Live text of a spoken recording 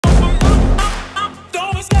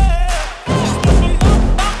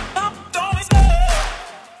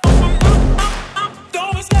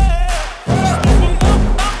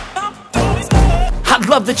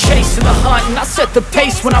love the chase and the hunt, and I set the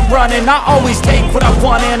pace when I'm running. I always take what I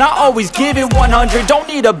want and I always give it 100. Don't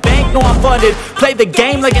need a bank, no I'm funded. Play the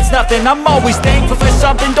game like it's nothing. I'm always thankful for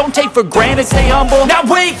something. Don't take for granted, stay humble. Now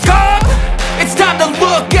wake up! It's time to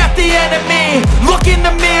look at the enemy. Look in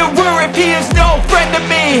the mirror if he is no friend to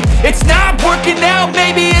me. It's not working out,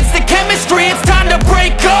 maybe it's the chemistry. It's time to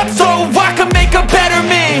break up so I can make a better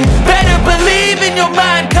me. Better believe in your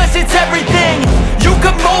mind, cause it's everything. You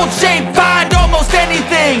can mold, shape, find almost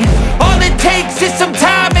anything. All it takes is some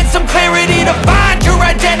time and some clarity to find your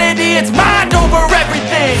identity. It's my